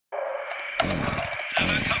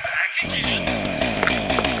What's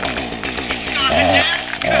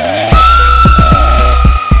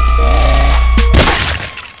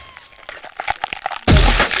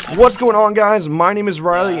going on, guys? My name is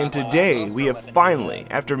Riley, and today we have finally,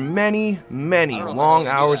 after many long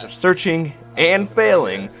hours of searching and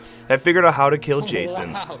failing, have figured out how to kill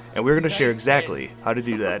Jason, and we're going to share exactly how to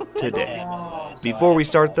do that today. Before we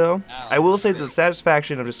start though, I will say that the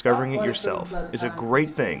satisfaction of discovering it yourself is a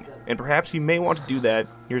great thing, and perhaps you may want to do that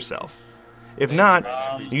yourself. If not,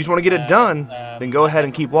 you just want to get it done, then go ahead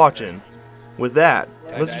and keep watching. With that,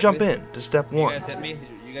 let's jump in to step 1.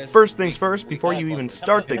 First things first, before you even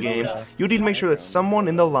start the game, you'll need to make sure that someone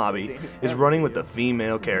in the lobby is running with the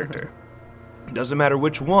female character. It doesn't matter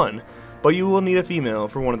which one, but you will need a female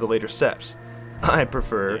for one of the later steps. I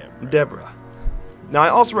prefer Deborah. Now, I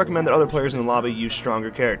also recommend that other players in the lobby use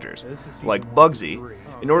stronger characters, like Bugsy,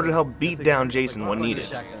 in order to help beat down Jason when needed.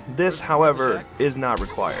 This, however, is not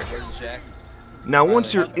required. Now,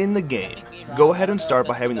 once you're in the game, go ahead and start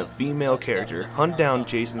by having the female character hunt down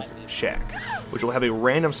Jason's shack, which will have a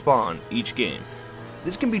random spawn each game.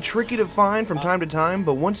 This can be tricky to find from time to time,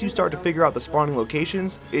 but once you start to figure out the spawning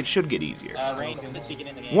locations, it should get easier.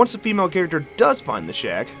 Once the female character does find the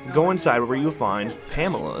shack, go inside where you'll find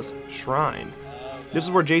Pamela's shrine. This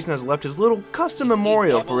is where Jason has left his little custom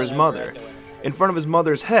memorial for his mother. In front of his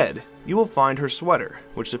mother's head, you will find her sweater,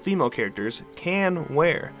 which the female characters can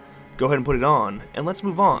wear. Go ahead and put it on, and let's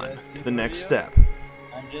move on to the next step.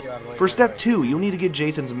 For step 2, you'll need to get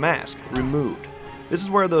Jason's mask removed. This is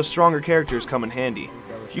where those stronger characters come in handy.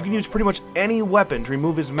 You can use pretty much any weapon to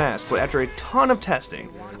remove his mask, but after a ton of testing,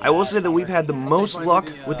 I will say that we've had the most luck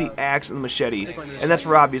with the axe and the machete, and that's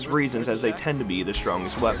for obvious reasons, as they tend to be the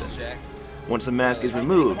strongest weapons. Once the mask is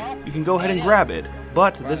removed, you can go ahead and grab it,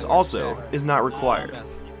 but this also is not required.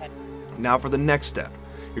 Now for the next step,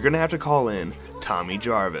 you're going to have to call in Tommy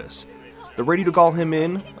Jarvis. The radio to call him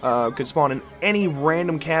in could spawn in any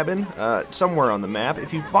random cabin somewhere on the map.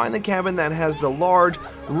 If you find the cabin that has the large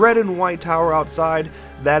red and white tower outside,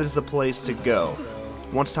 that is the place to go.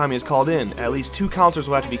 Once Tommy is called in, at least 2 counselors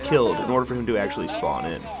will have to be killed in order for him to actually spawn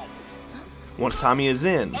in. Once Tommy is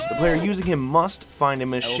in, the player using him must find a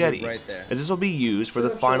machete, as this will be used for the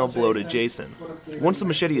final blow to Jason. Once the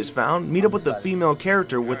machete is found, meet up with the female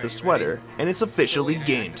character with the sweater, and it's officially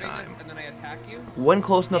game time. When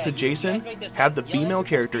close enough to Jason, have the female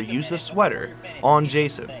character use the sweater on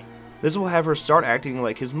Jason. This will have her start acting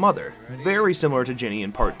like his mother, very similar to Jenny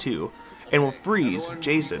in part 2, and will freeze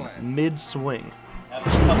Jason mid-swing.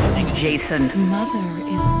 Jason,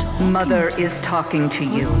 Mother is talking to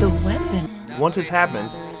you. The weapon. Once this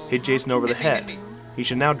happens, hit Jason over the head. He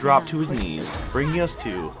should now drop to his knees, bringing us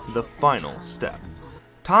to the final step.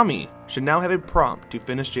 Tommy should now have a prompt to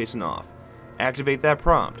finish Jason off. Activate that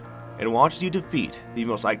prompt, and watch you defeat the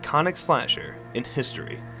most iconic slasher in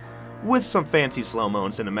history, with some fancy slow-mo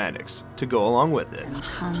and cinematics to go along with it.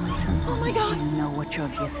 Oh my God! You know what your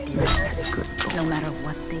gift is. No matter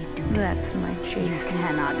what they do, that's my Jason. You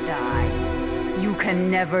cannot die. You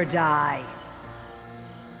can never die.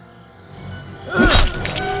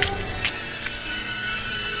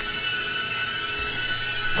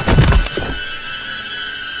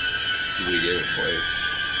 We get it, boys.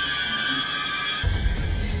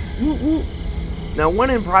 Now,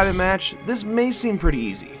 when in private match, this may seem pretty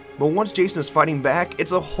easy, but once Jason is fighting back,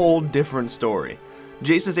 it's a whole different story.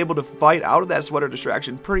 Jason is able to fight out of that sweater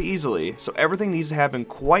distraction pretty easily, so everything needs to happen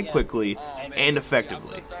quite quickly and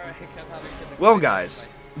effectively. Well guys,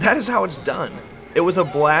 that is how it's done. It was a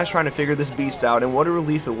blast trying to figure this beast out, and what a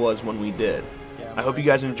relief it was when we did. I hope you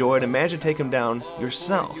guys enjoyed and managed to take him down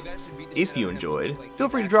yourself. If you enjoyed, feel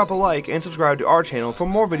free to drop a like and subscribe to our channel for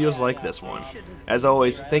more videos like this one. As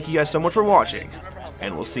always, thank you guys so much for watching,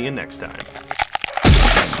 and we'll see you next time.